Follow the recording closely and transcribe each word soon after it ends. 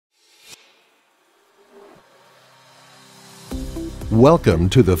Welcome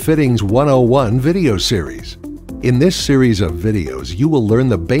to the Fittings 101 video series. In this series of videos, you will learn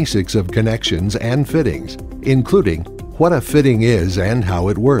the basics of connections and fittings, including what a fitting is and how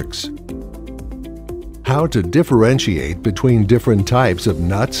it works, how to differentiate between different types of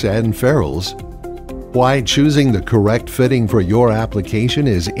nuts and ferrules, why choosing the correct fitting for your application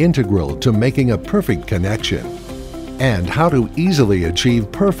is integral to making a perfect connection, and how to easily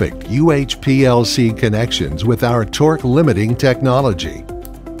achieve perfect UHPLC connections with our torque limiting technology.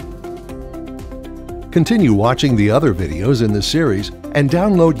 Continue watching the other videos in the series and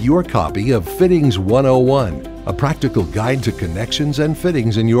download your copy of Fittings 101, a practical guide to connections and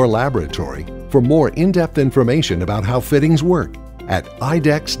fittings in your laboratory, for more in-depth information about how fittings work at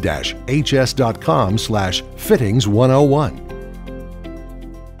idex-hs.com/fittings101.